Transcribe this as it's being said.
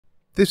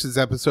This is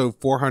episode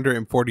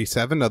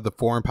 447 of the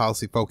Foreign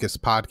Policy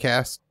Focused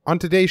podcast. On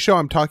today's show,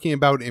 I'm talking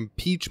about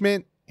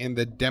impeachment and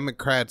the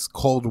Democrats'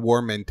 Cold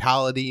War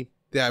mentality.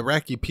 The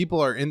Iraqi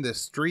people are in the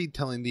street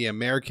telling the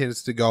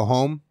Americans to go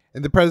home.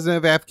 And the president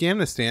of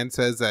Afghanistan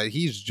says that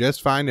he's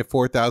just fine at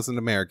 4,000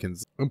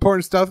 Americans.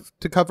 Important stuff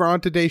to cover on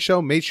today's show.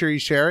 Make sure you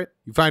share it.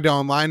 You find it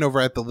online over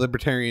at the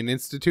Libertarian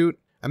Institute.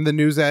 I'm the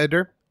news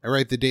editor. I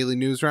write the daily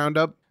news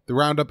roundup. The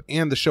roundup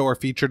and the show are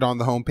featured on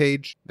the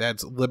homepage.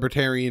 That's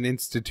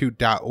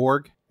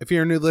libertarianinstitute.org. If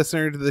you're a new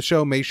listener to the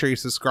show, make sure you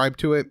subscribe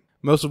to it.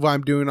 Most of what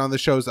I'm doing on the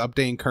show is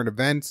updating current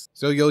events,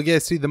 so you'll get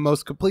to see the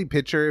most complete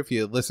picture if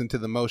you listen to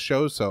the most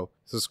shows, so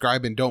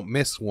subscribe and don't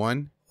miss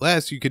one.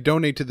 Last, you could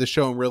donate to the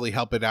show and really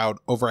help it out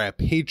over at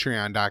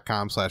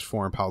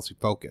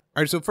patreon.com/foreignpolicyfocus. All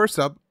right, so first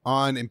up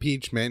on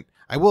impeachment,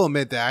 I will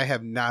admit that I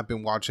have not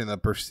been watching the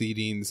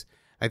proceedings.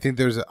 I think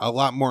there's a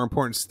lot more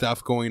important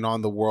stuff going on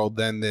in the world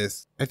than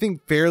this, I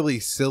think,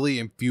 fairly silly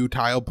and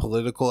futile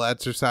political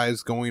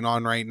exercise going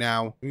on right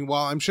now. I mean,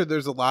 while I'm sure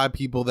there's a lot of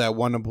people that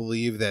want to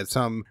believe that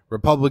some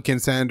Republican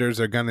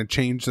senators are going to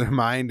change their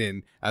mind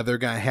and they're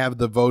going to have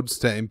the votes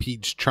to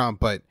impeach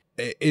Trump, but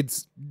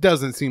it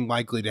doesn't seem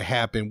likely to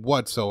happen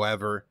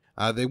whatsoever.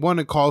 They want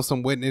to call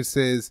some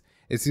witnesses.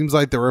 It seems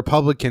like the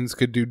Republicans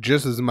could do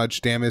just as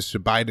much damage to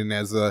Biden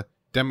as the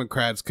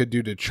Democrats could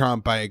do to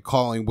Trump by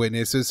calling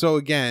witnesses. So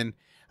again,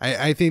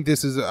 I think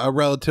this is a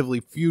relatively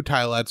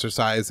futile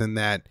exercise in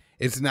that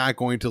it's not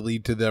going to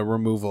lead to the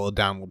removal of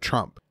Donald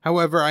Trump.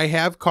 However, I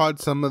have caught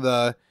some of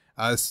the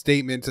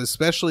statements,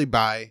 especially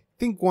by, I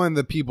think, one of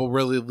the people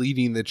really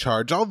leading the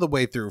charge all the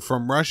way through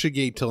from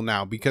Russiagate till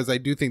now, because I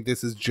do think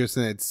this is just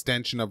an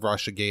extension of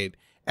Russiagate.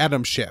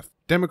 Adam Schiff,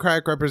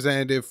 Democratic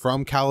representative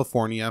from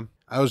California.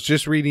 I was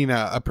just reading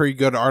a pretty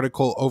good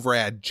article over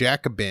at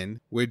Jacobin,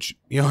 which,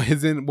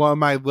 isn't one of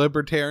my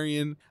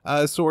libertarian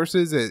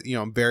sources.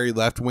 Very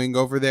left wing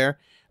over there.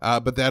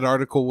 But that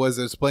article was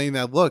explaining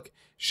that, look,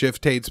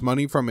 Schiff takes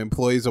money from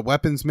employees of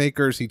weapons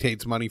makers. He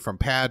takes money from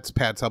PATs.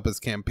 PATs help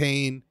his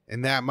campaign.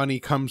 And that money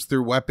comes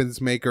through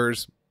weapons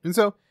makers. And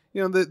so,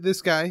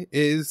 this guy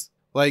is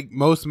like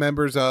most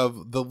members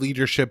of the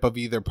leadership of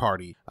either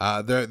party.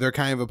 They're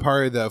kind of a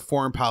part of the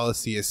foreign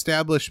policy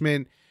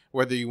establishment.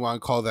 Whether you want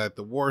to call that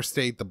the war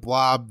state, the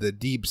blob, the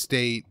deep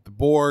state, the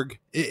Borg,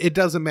 it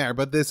doesn't matter.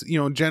 But this,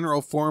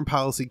 general foreign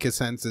policy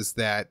consensus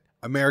that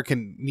America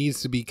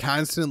needs to be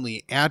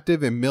constantly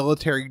active and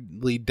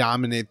militarily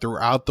dominant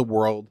throughout the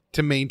world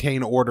to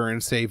maintain order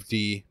and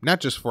safety, not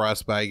just for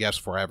us, but I guess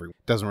for everyone.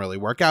 Doesn't really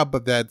work out,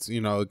 but that's,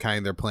 kind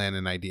of their plan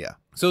and idea.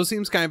 So it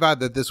seems kind of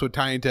odd that this would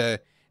tie into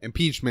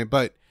impeachment,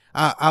 but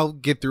I'll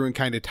get through and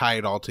kind of tie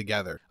it all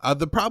together.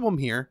 The problem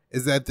here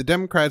is that the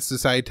Democrats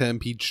decided to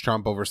impeach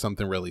Trump over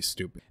something really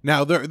stupid.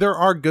 Now, there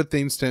are good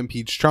things to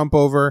impeach Trump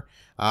over.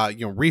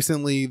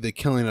 Recently, the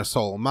killing of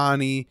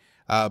Soleimani,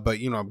 but,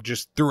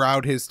 just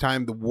throughout his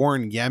time, the war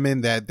in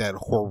Yemen, that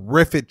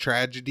horrific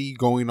tragedy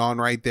going on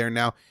right there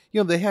now.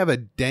 They have a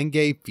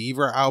dengue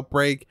fever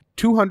outbreak.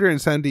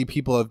 270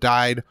 people have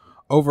died.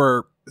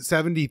 Over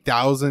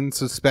 70,000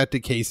 suspected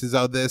cases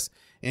of this.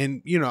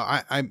 And,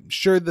 I'm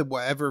sure that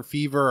whatever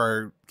fever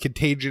or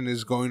contagion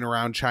is going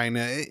around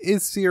China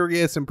is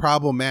serious and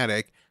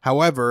problematic.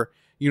 However,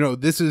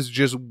 this is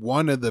just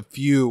one of the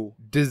few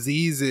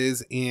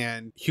diseases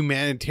and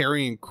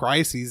humanitarian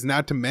crises,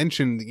 not to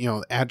mention,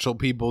 actual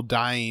people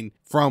dying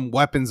from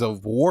weapons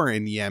of war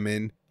in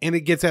Yemen. And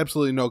it gets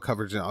absolutely no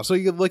coverage at all. So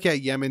you look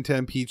at Yemen to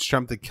impeach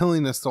Trump, the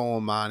killing of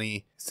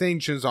Soleimani,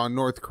 sanctions on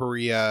North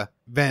Korea,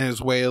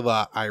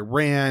 Venezuela,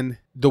 Iran,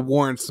 the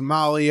war in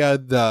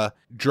Somalia, the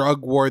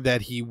drug war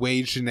that he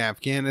waged in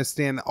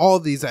Afghanistan. All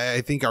of these,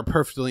 I think, are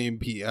perfectly,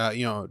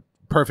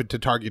 perfect to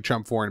target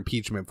Trump for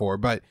impeachment for.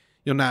 But,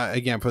 not,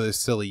 again, for this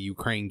silly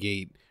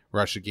Ukraine-gate,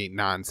 Russiagate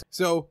nonsense.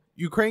 So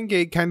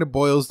Ukraine-gate kind of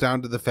boils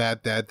down to the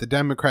fact that the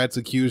Democrats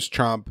accused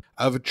Trump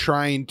of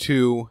trying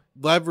to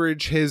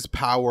leverage his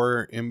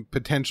power and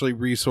potentially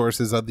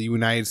resources of the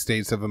United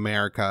States of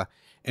America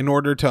in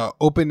order to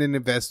open an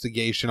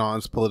investigation on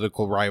his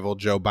political rival,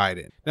 Joe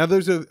Biden. Now,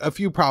 there's a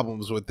few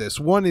problems with this.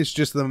 One is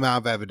just the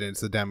amount of evidence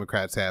the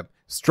Democrats have.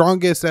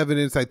 Strongest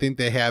evidence I think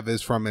they have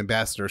is from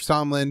Ambassador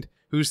Sondland,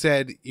 who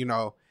said,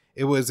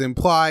 it was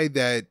implied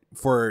that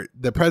for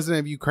the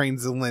president of Ukraine,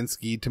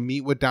 Zelensky, to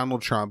meet with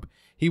Donald Trump,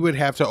 he would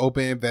have to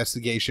open an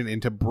investigation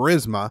into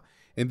Burisma,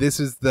 and this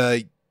is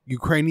the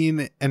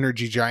Ukrainian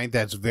energy giant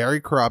that's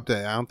very corrupt.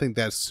 I don't think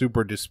that's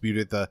super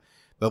disputed. The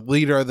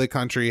leader of the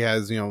country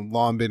has,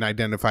 long been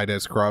identified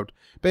as corrupt.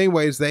 But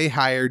anyways, they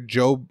hired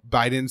Joe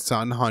Biden's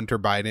son, Hunter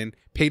Biden,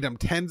 paid him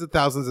tens of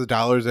thousands of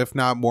dollars, if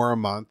not more, a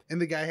month. And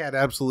the guy had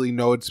absolutely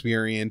no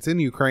experience in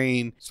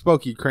Ukraine,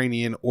 spoke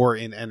Ukrainian, or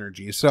in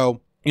energy.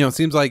 So, it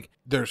seems like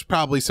there's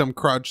probably some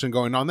corruption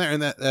going on there,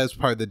 and that's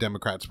part of the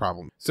Democrats'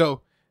 problem.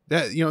 So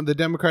that, the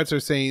Democrats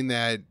are saying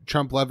that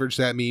Trump leveraged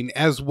that meeting,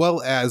 as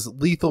well as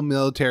lethal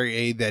military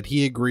aid that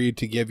he agreed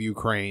to give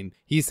Ukraine.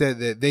 They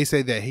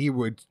say that he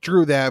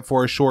withdrew that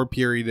for a short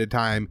period of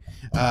time.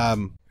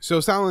 So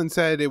Sondland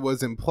said it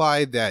was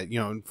implied that,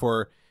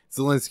 for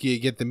Zelensky to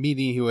get the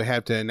meeting, he would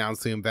have to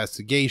announce the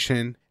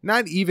investigation.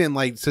 Not even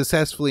like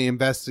successfully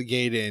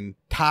investigate and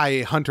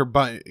tie Hunter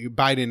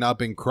Biden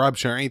up in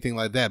corruption or anything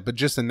like that, but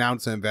just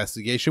announce an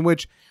investigation,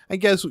 which I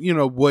guess,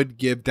 would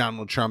give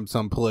Donald Trump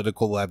some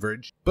political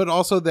leverage. But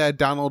also that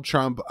Donald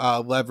Trump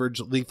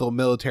leveraged lethal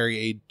military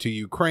aid to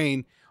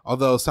Ukraine,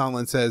 although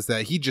Sondland says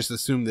that he just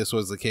assumed this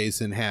was the case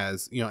and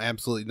has,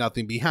 absolutely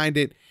nothing behind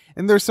it.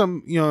 And there's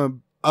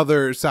some,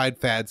 other side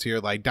fads here,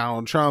 like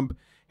Donald Trump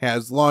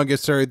has long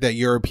asserted that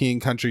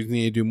European countries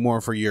need to do more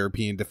for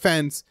European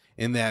defense,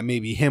 and that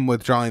maybe him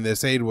withdrawing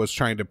this aid was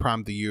trying to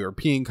prompt the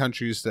European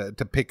countries to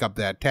pick up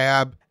that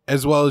tab,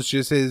 as well as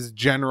just his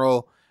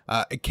general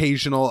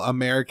occasional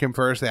American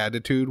first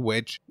attitude,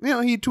 which,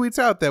 he tweets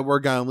out that we're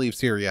going to leave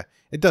Syria.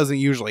 It doesn't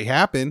usually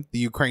happen. The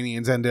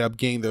Ukrainians ended up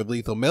getting their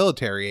lethal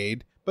military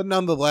aid, but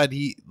nonetheless,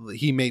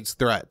 he makes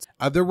threats.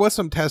 There was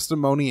some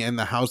testimony in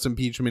the House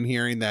impeachment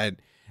hearing that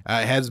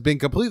has been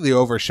completely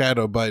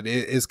overshadowed, but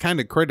it is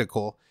kind of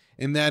critical.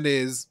 And that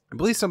is, I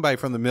believe somebody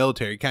from the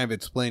military kind of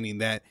explaining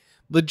that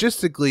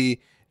logistically,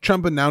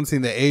 Trump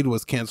announcing the aid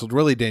was canceled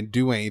really didn't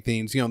do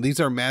anything. These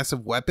are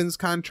massive weapons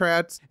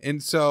contracts.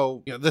 And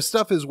so, the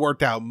stuff is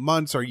worked out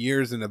months or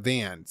years in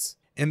advance.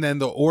 And then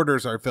the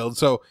orders are filled.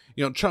 So,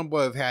 Trump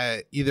would have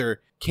had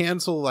either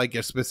cancel like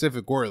a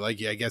specific order, like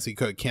I guess he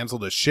could have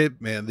canceled a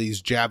shipment of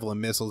these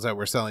Javelin missiles that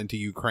we're selling to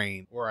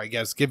Ukraine, or I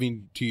guess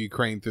giving to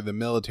Ukraine through the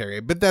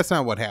military. But that's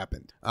not what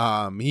happened.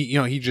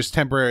 He just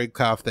temporarily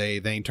cuffed, they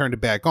turned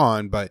it back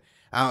on. But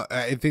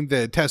I think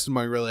the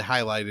testimony really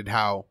highlighted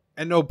how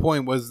at no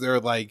point was there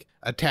like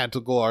a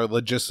tactical or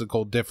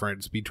logistical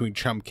difference between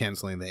Trump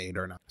canceling the aid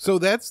or not. So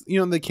that's,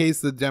 the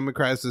case the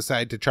Democrats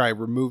decide to try to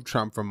remove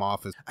Trump from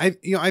office. I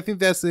think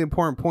that's the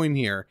important point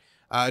here.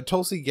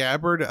 Tulsi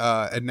Gabbard,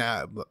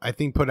 I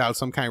think, put out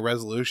some kind of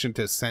resolution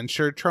to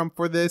censure Trump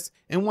for this.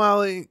 And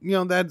while,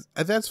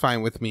 that's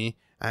fine with me,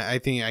 I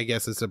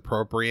guess it's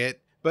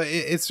appropriate. But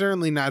it's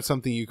certainly not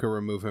something you can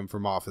remove him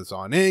from office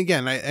on. And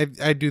again,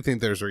 I do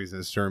think there's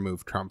reasons to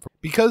remove Trump.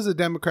 Because the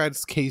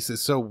Democrats' case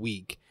is so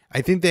weak,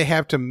 I think they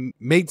have to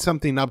make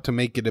something up to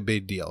make it a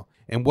big deal.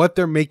 And what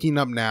they're making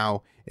up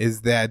now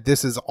is that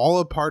this is all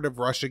a part of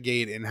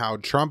Russiagate and how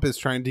Trump is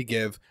trying to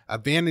give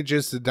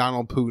advantages to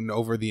Donald Putin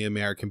over the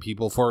American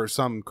people for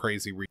some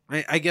crazy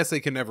reason. I guess they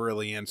can never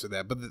really answer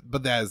that,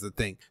 but that is the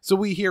thing. So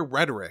we hear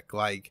rhetoric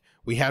like,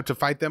 we have to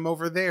fight them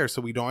over there,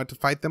 so we don't have to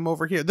fight them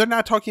over here. They're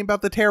not talking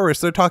about the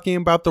terrorists. They're talking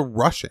about the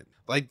Russian.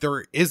 Like,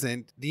 there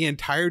isn't the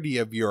entirety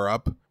of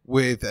Europe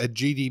with a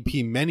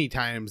GDP many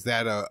times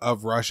that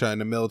of Russia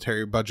and a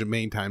military budget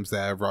many times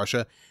that of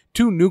Russia,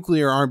 2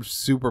 nuclear armed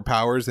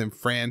superpowers in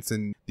France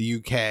and the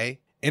UK,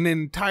 an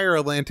entire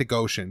Atlantic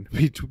Ocean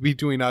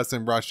between us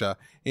and Russia,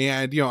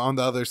 and on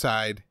the other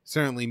side,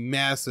 certainly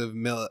massive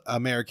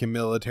American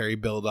military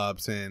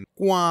buildups in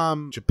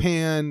Guam,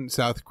 Japan,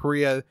 South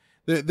Korea.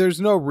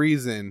 There's no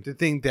reason to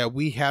think that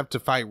we have to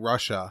fight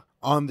Russia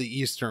on the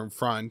Eastern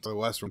Front, or the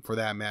Western for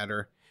that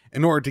matter,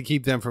 in order to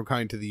keep them from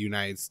coming to the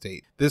United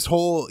States. This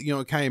whole,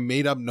 kind of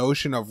made up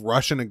notion of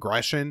Russian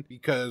aggression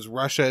because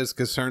Russia is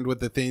concerned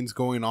with the things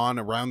going on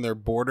around their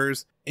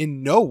borders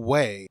in no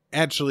way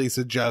actually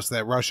suggests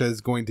that Russia is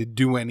going to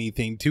do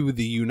anything to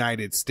the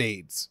United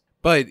States.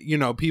 But,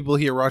 people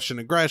hear Russian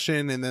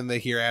aggression and then they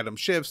hear Adam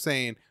Schiff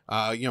saying,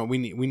 we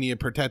need to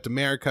protect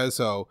America,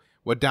 so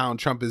what Donald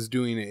Trump is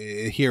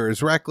doing here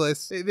is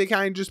reckless. They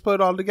kind of just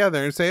put it all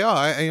together and say,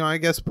 I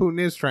guess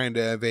Putin is trying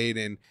to invade,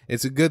 and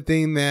it's a good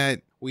thing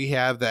that we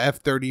have the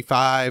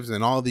F-35s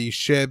and all these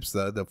ships,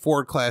 the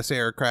Ford-class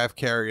aircraft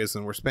carriers,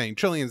 and we're spending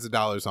trillions of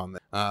dollars on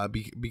them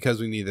because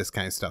we need this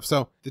kind of stuff.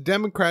 So the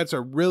Democrats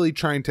are really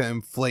trying to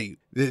inflate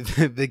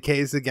the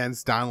case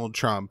against Donald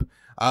Trump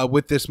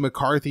with this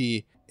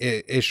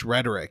McCarthy-ish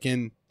rhetoric.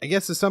 And I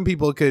guess to some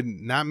people it could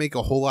not make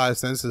a whole lot of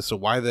sense as to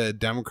why the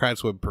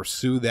Democrats would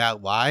pursue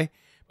that lie.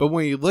 But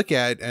when you look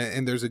at,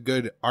 and there's a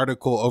good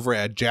article over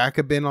at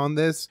Jacobin on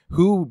this,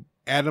 who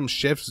Adam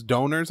Schiff's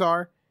donors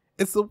are,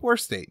 it's the war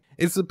state.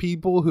 It's the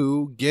people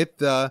who get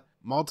the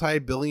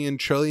multi-billion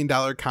trillion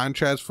dollar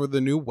contracts for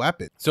the new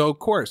weapon. So of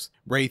course,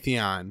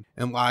 Raytheon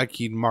and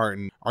Lockheed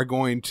Martin are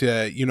going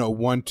to,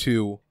 want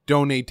to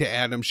donate to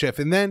Adam Schiff.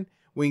 And then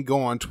when you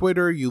go on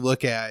Twitter, you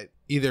look at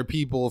either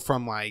people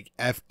from like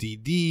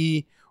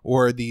FDD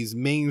or these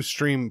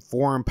mainstream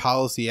foreign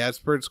policy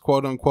experts,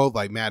 quote unquote,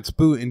 like Matt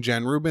Spoot and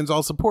Jen Rubin's,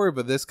 all supportive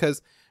of this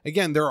because,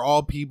 again, they're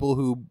all people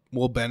who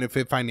will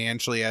benefit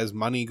financially as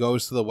money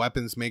goes to the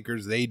weapons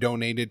makers. They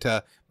donated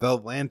to the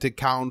Atlantic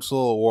Council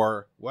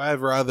or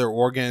whatever other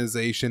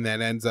organization that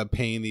ends up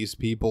paying these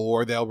people,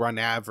 or they'll run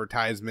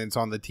advertisements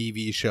on the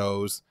TV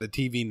shows, the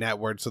TV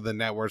networks, so the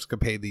networks could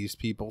pay these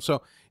people.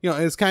 So,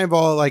 it's kind of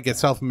all like a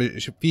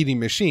self-feeding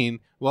machine.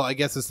 Well, I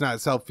guess it's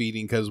not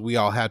self-feeding because we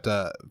all have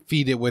to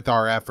feed it with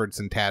our efforts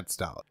and tax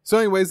dollars. So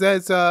anyways,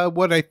 that's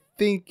what I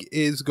think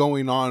is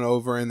going on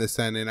over in the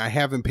Senate. I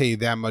haven't paid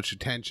that much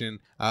attention,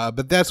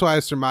 but that's why I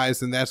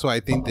surmised, and that's why I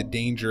think the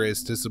danger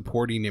is to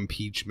supporting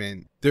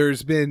impeachment.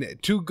 There's been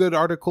 2 good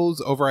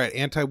articles over at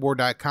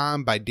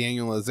antiwar.com by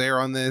Daniel Lazare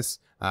on this.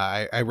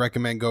 I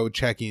recommend go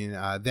checking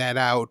that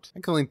out. I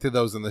can link to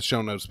those in the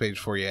show notes page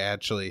for you,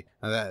 actually.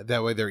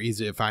 That way they're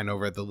easy to find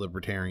over at the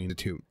Libertarian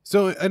Institute.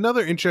 So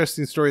another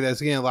interesting story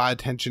that's getting a lot of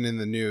attention in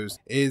the news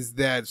is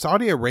that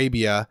Saudi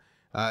Arabia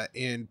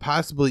and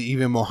possibly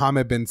even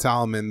Mohammed bin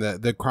Salman,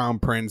 the crown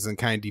prince and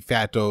kind of de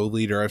facto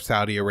leader of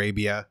Saudi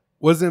Arabia,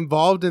 was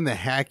involved in the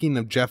hacking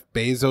of Jeff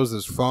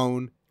Bezos'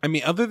 phone. I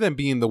mean, other than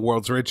being the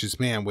world's richest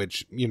man,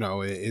 which, you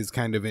know, is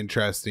kind of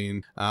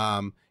interesting,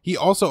 he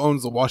also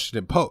owns the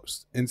Washington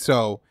Post. And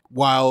so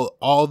while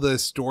all the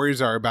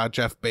stories are about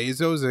Jeff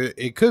Bezos,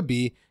 it could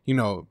be, you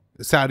know,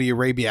 Saudi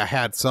Arabia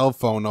had cell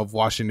phone of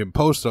Washington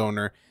Post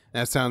owner.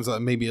 That sounds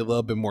like maybe a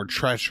little bit more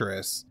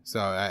treacherous.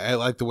 So I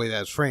like the way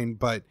that's framed.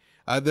 But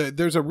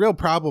there's a real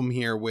problem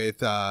here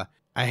with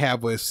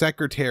Treasury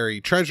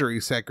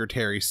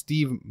Secretary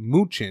Steve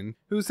Mnuchin,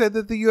 who said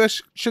that the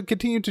U.S. should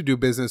continue to do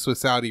business with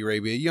Saudi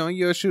Arabia. You know,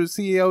 U.S.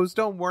 CEOs,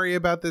 don't worry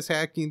about this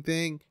hacking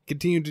thing.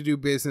 Continue to do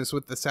business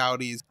with the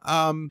Saudis.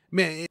 Man,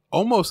 it's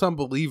almost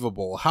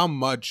unbelievable how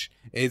much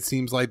it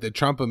seems like the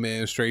Trump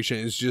administration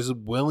is just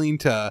willing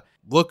to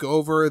look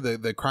over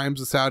the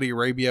crimes of Saudi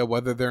Arabia,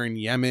 whether they're in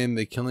Yemen,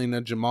 the killing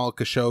of Jamal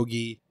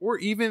Khashoggi, or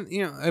even,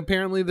 you know,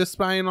 apparently the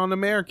spying on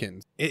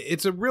Americans.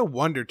 It's a real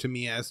wonder to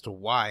me as to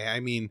why. I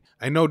mean,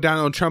 I know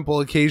Donald Trump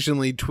will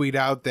occasionally tweet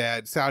out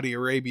that Saudi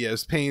Arabia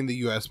is paying the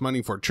U.S.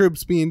 money for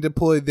troops being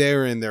deployed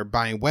there, and they're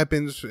buying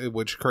weapons,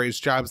 which creates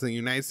jobs in the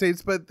United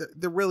States, but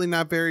they're really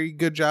not very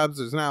good jobs.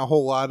 There's not a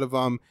whole lot of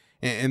them,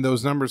 and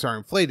those numbers are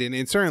inflated.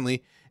 And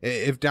certainly,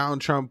 if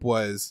Donald Trump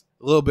was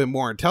a little bit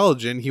more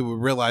intelligent, he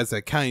would realize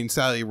that counting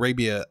Saudi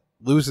Arabia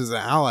loses an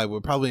ally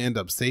would probably end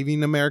up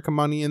saving America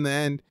money in the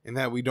end, and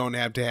that we don't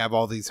have to have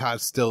all these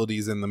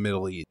hostilities in the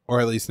Middle East, or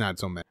at least not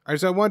so many. All right,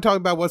 so I want to talk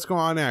about what's going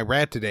on in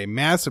Iraq today.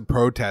 Massive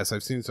protests.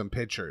 I've seen some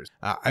pictures.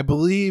 I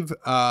believe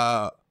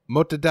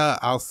Muqtada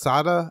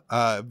al-Sadr,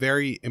 a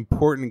very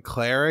important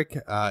cleric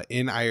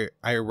in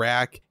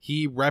Iraq.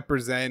 He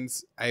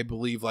represents, I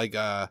believe, like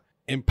a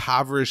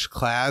impoverished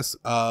class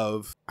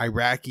of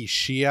Iraqi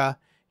Shia.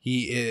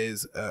 He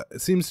is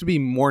seems to be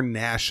more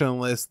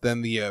nationalist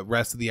than the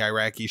rest of the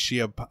Iraqi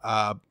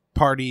Shia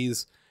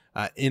parties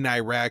in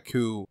Iraq,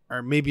 who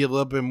are maybe a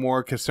little bit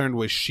more concerned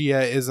with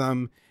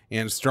Shiaism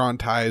and strong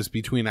ties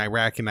between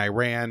Iraq and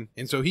Iran.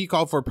 And so he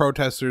called for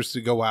protesters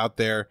to go out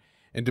there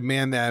and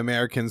demand that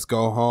Americans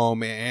go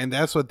home. And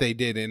that's what they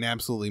did in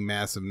absolutely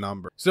massive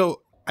numbers.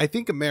 So I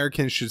think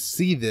Americans should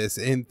see this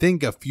and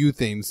think a few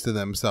things to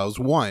themselves.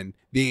 One,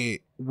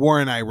 the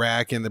war in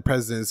Iraq and the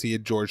presidency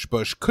of George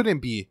Bush couldn't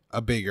be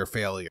a bigger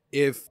failure.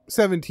 If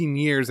 17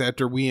 years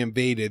after we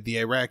invaded, the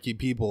Iraqi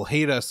people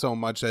hate us so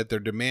much that they're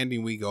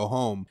demanding we go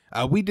home,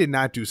 we did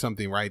not do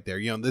something right there.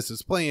 You know, this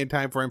is plenty of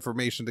time for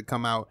information to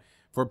come out,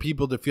 for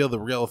people to feel the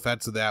real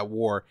effects of that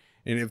war.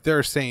 And if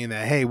they're saying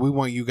that, hey, we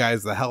want you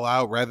guys the hell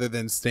out rather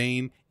than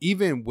staying,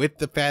 even with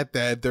the fact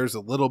that there's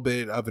a little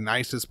bit of an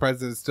ISIS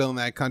presence still in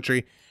that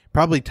country,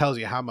 probably tells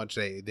you how much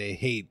they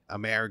hate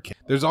American.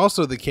 There's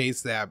also the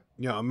case that,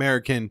 you know,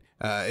 American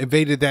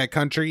invaded that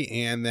country,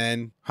 and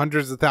then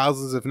hundreds of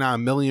thousands, if not a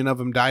million of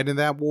them, died in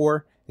that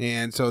war.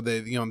 And so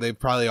they've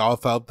probably all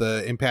felt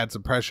the impacts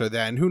of pressure of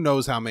that. And who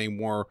knows how many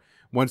more,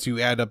 once you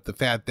add up the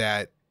fact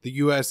that the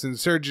U.S.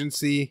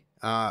 insurgency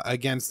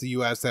against the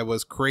U.S. that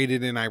was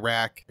created in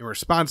Iraq in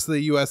response to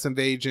the U.S.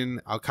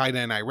 invasion, Al-Qaeda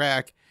in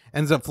Iraq,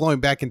 ends up flowing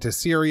back into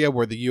Syria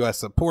where the U.S.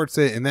 supports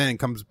it, and then it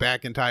comes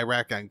back into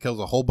Iraq and kills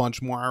a whole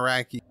bunch more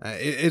Iraqi.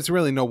 It's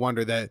really no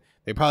wonder that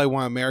they probably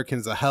want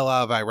Americans the hell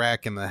out of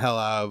Iraq and the hell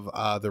out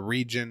of the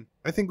region.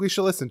 I think we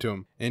should listen to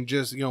them and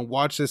just, you know,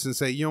 watch this and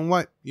say, you know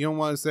what? You don't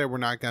want us there. We're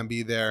not going to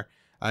be there.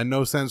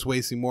 No sense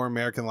wasting more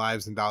American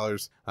lives and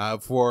dollars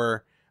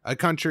for a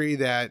country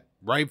that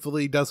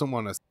rightfully doesn't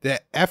want us.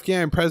 The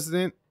Afghan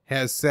president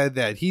has said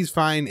that he's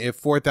fine if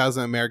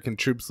 4,000 American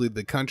troops leave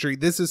the country.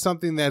 This is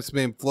something that's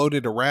been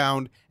floated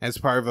around as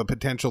part of a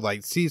potential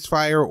like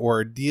ceasefire or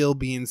a deal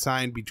being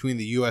signed between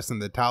the U.S.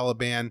 and the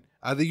Taliban.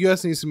 The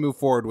U.S. needs to move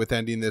forward with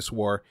ending this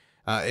war.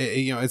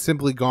 It's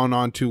simply gone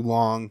on too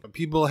long.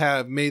 People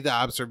have made the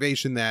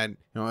observation that, you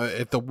know,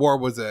 if the war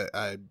was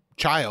a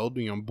child,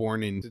 you know,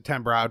 born in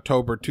September,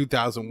 October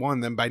 2001,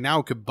 then by now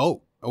it could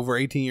vote. Over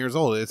 18 years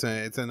old. It's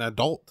an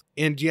adult.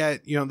 And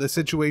yet, you know, the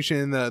situation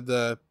in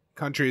the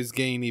country is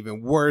getting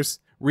even worse.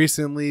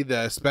 Recently,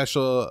 the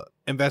Special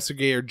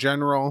Investigator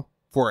General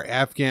for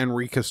Afghan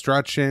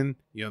Reconstruction,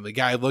 you know, the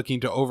guy looking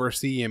to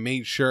oversee and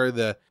make sure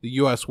the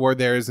U.S. war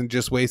there isn't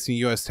just wasting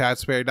U.S.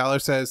 taxpayer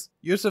dollars, says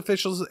U.S.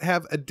 officials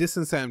have a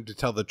disincentive to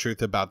tell the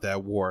truth about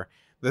that war.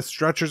 The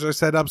structures are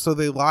set up so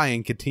they lie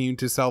and continue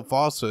to sell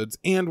falsehoods,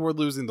 and we're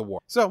losing the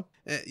war. So,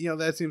 you know,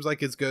 that seems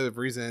like as good of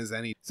reason as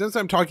any. Since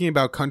I'm talking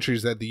about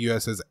countries that the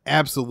U.S. has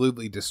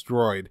absolutely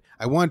destroyed,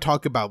 I want to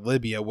talk about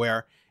Libya,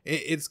 where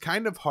it's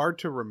kind of hard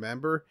to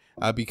remember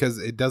because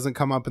it doesn't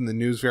come up in the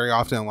news very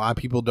often. A lot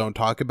of people don't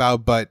talk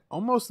about, but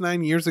almost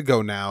 9 years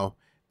ago now,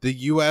 the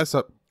U.S.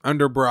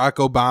 under Barack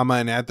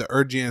Obama and at the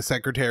urging of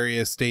Secretary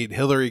of State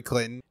Hillary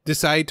Clinton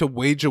decided to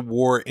wage a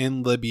war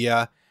in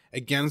Libya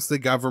against the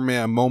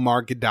government of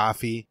Muammar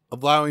Gaddafi,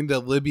 allowing the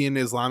Libyan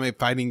Islamic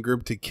fighting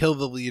group to kill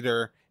the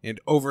leader and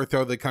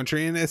overthrow the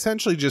country and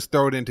essentially just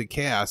throw it into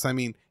chaos. I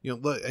mean,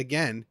 look,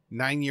 again,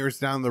 9 years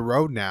down the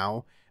road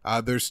now,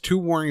 there's two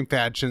warring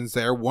factions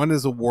there. One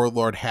is a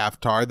warlord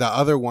Haftar. The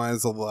other one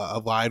is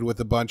allied with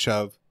a bunch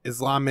of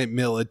Islamic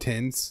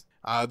militants.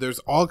 There's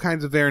all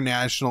kinds of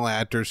international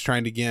actors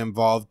trying to get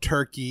involved.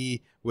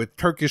 Turkey with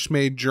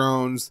Turkish-made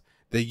drones,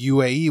 the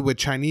UAE with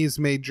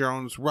Chinese-made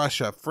drones,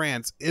 Russia,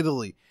 France,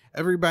 Italy.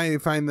 Everybody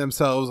find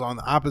themselves on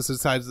the opposite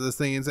sides of this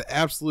thing. It's an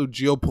absolute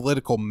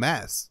geopolitical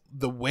mess.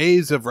 The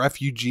waves of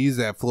refugees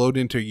that flowed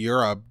into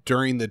Europe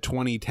during the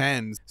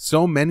 2010s,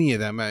 so many of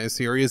them,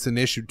 Syria is an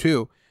issue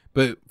too,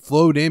 but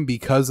flowed in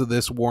because of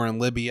this war in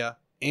Libya.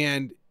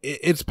 And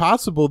it's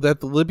possible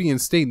that the Libyan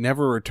state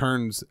never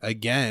returns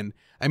again.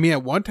 I mean,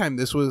 at one time,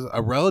 this was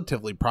a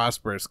relatively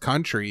prosperous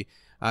country.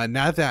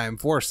 Not that I'm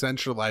for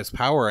centralized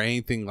power or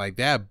anything like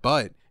that,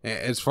 but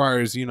as far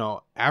as,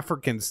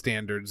 African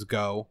standards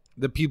go,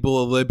 the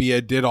people of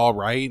Libya did all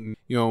right. And,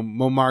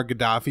 Muammar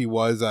Gaddafi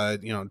was a,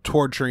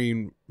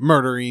 torturing,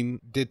 murdering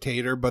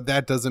dictator, but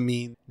that doesn't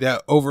mean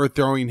that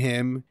overthrowing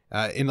him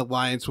in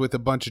alliance with a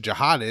bunch of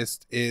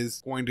jihadists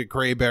is going to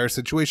create a better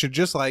situation,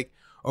 just like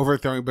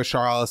overthrowing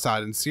Bashar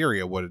al-Assad in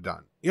Syria would have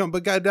done.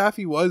 But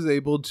Gaddafi was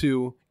able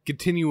to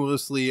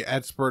continuously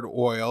export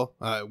oil,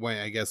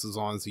 I guess as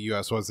long as the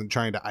U.S. wasn't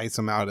trying to ice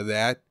him out of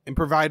that, and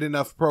provide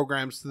enough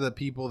programs to the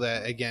people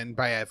that, again,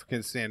 by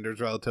African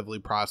standards, relatively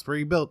prosper.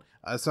 He built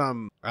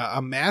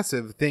a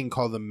massive thing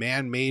called the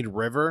Man-Made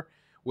River,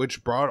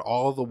 which brought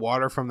all the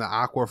water from the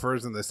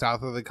aquifers in the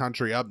south of the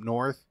country up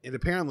north. And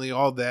apparently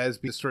all that is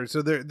being destroyed.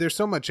 So there's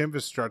so much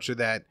infrastructure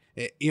that,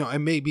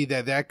 it may be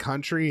that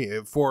country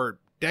for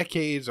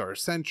decades or a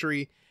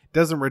century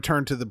doesn't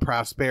return to the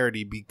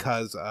prosperity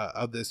because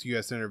of this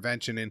U.S.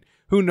 intervention. And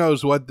who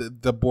knows what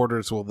the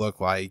borders will look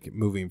like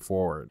moving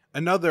forward.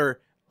 Another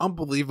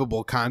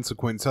unbelievable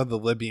consequence of the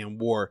Libyan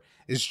war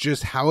is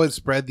just how it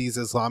spread these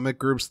Islamic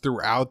groups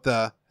throughout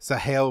the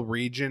Sahel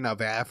region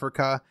of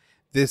Africa.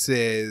 This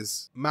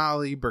is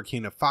Mali,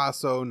 Burkina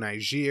Faso,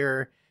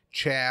 Niger,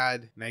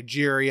 Chad,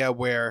 Nigeria,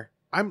 where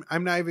I'm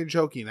not even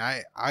joking.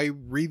 I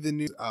read the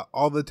news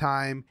all the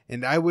time,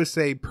 and I would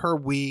say per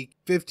week,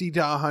 50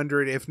 to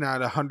 100, if not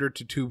 100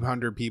 to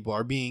 200 people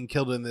are being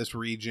killed in this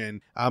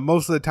region.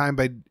 Most of the time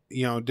by,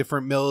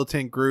 different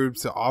militant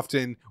groups.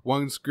 Often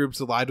one group's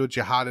allied with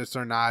jihadists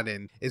or not.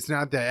 And it's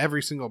not that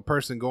every single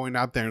person going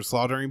out there and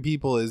slaughtering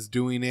people is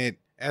doing it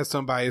as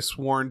somebody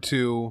sworn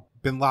to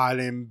Bin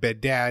Laden,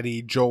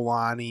 Baghdadi,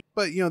 Jolani.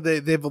 But,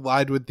 they've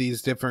allied with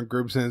these different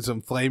groups and it's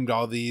inflamed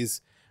all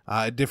these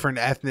different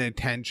ethnic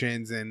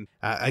tensions. And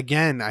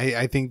again,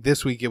 I think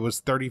this week it was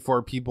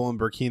 34 people in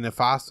Burkina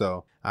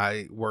Faso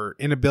were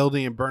in a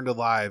building and burned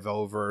alive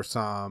over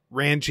some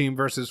ranching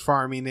versus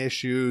farming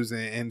issues.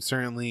 And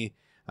certainly,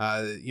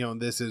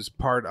 this is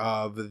part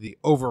of the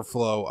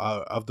overflow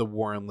of the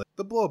war and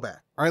the blowback.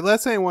 All right,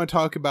 last thing I want to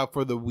talk about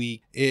for the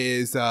week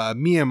is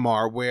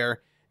Myanmar,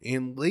 where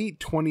in late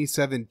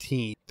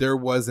 2017, there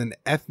was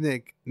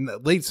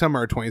late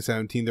summer of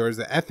 2017, there was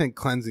an ethnic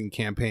cleansing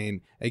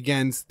campaign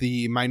against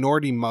the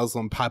minority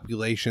Muslim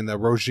population, the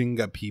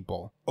Rohingya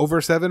people.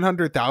 Over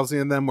 700,000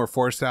 of them were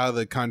forced out of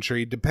the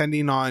country.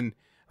 Depending on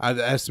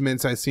the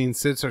estimates I've seen,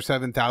 6,000 or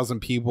 7,000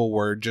 people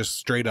were just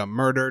straight up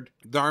murdered.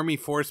 The army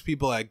forced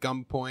people at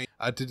gunpoint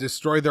to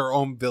destroy their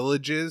own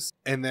villages,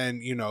 and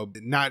then,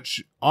 not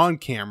on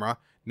camera.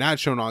 Not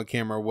shown on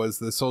camera was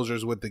the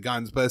soldiers with the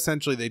guns, but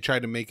essentially they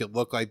tried to make it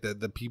look like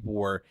the people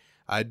were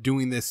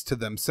doing this to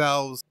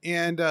themselves.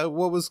 And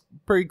what was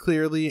pretty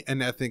clearly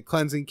an ethnic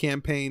cleansing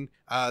campaign.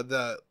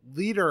 The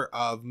leader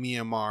of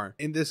Myanmar,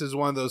 and this is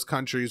one of those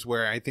countries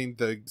where I think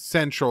the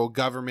central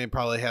government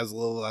probably has a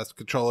little less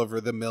control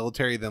over the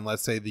military than,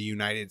 let's say, the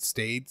United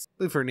States. I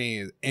believe her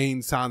name is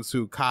Aung San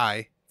Suu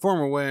Kyi,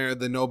 former winner of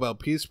the Nobel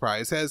Peace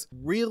Prize, has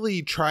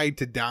really tried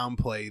to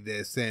downplay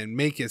this and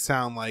make it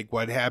sound like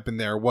what happened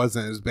there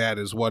wasn't as bad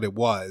as what it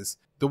was.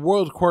 The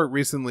World Court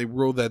recently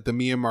ruled that the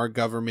Myanmar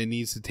government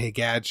needs to take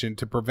action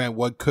to prevent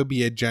what could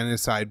be a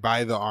genocide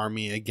by the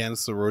army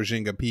against the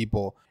Rohingya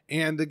people.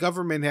 And the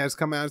government has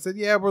come out and said,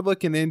 yeah, we're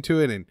looking into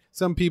it, and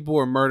some people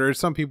were murdered,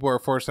 some people were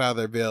forced out of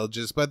their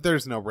villages, but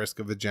there's no risk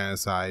of a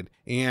genocide.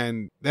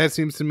 And that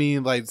seems to me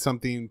like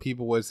something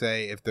people would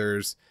say if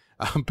there's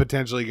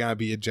potentially going to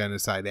be a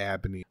genocide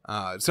happening.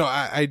 So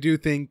I do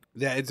think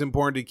that it's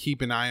important to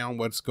keep an eye on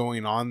what's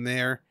going on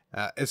there,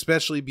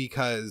 especially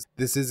because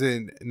this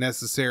isn't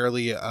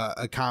necessarily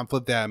a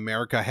conflict that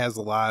America has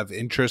a lot of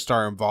interest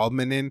or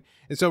involvement in.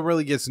 And so it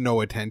really gets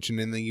no attention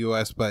in the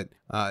U.S., but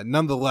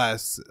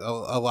nonetheless,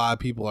 a lot of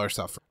people are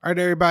suffering. All right,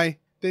 everybody.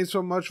 Thanks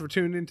so much for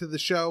tuning into the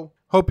show.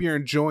 Hope you're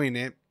enjoying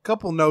it.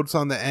 Couple notes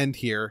on the end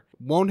here.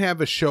 Won't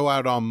have a show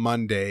out on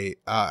Monday.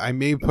 I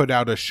may put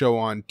out a show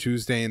on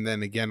Tuesday and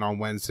then again on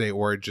Wednesday,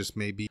 or it just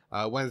maybe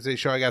Wednesday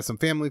show. I got some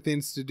family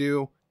things to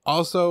do.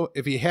 Also,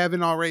 if you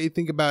haven't already,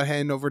 think about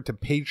heading over to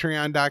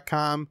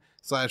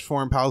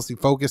patreon.com/foreign policy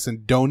focus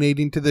and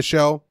donating to the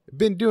show. I've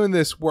been doing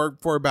this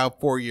work for about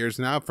 4 years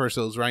now. First,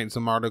 I was writing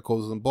some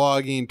articles and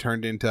blogging,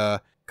 turned into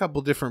a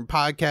couple different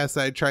podcasts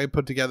that I tried to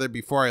put together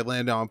before I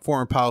landed on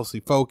foreign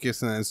policy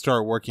focus, and then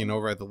started working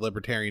over at the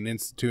Libertarian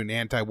Institute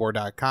and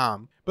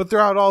antiwar.com. But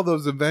throughout all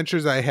those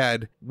adventures, I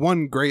had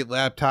one great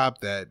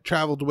laptop that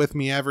traveled with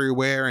me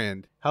everywhere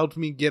and helped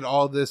me get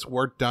all this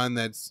work done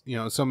that's,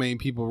 so many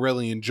people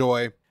really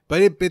enjoy.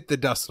 But it bit the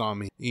dust on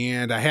me,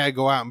 and I had to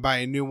go out and buy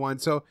a new one.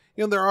 So,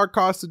 there are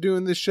costs of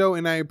doing this show,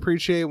 and I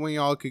appreciate when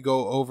y'all could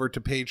go over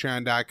to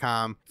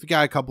patreon.com if you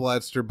got a couple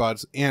extra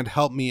bucks and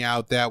help me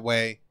out that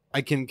way.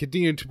 I can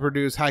continue to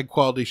produce high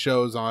quality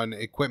shows on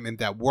equipment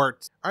that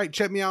works. All right,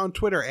 check me out on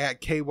Twitter at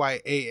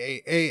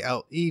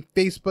KYAAALE,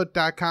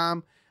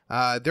 Facebook.com.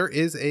 There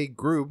is a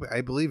group,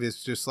 I believe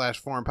it's just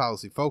 /foreign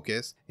policy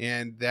focus,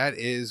 and that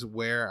is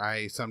where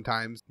I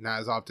sometimes,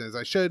 not as often as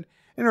I should,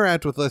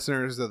 interact with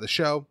listeners of the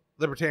show.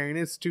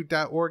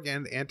 LibertarianInstitute.org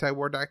and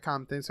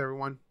antiwar.com. Thanks,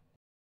 everyone.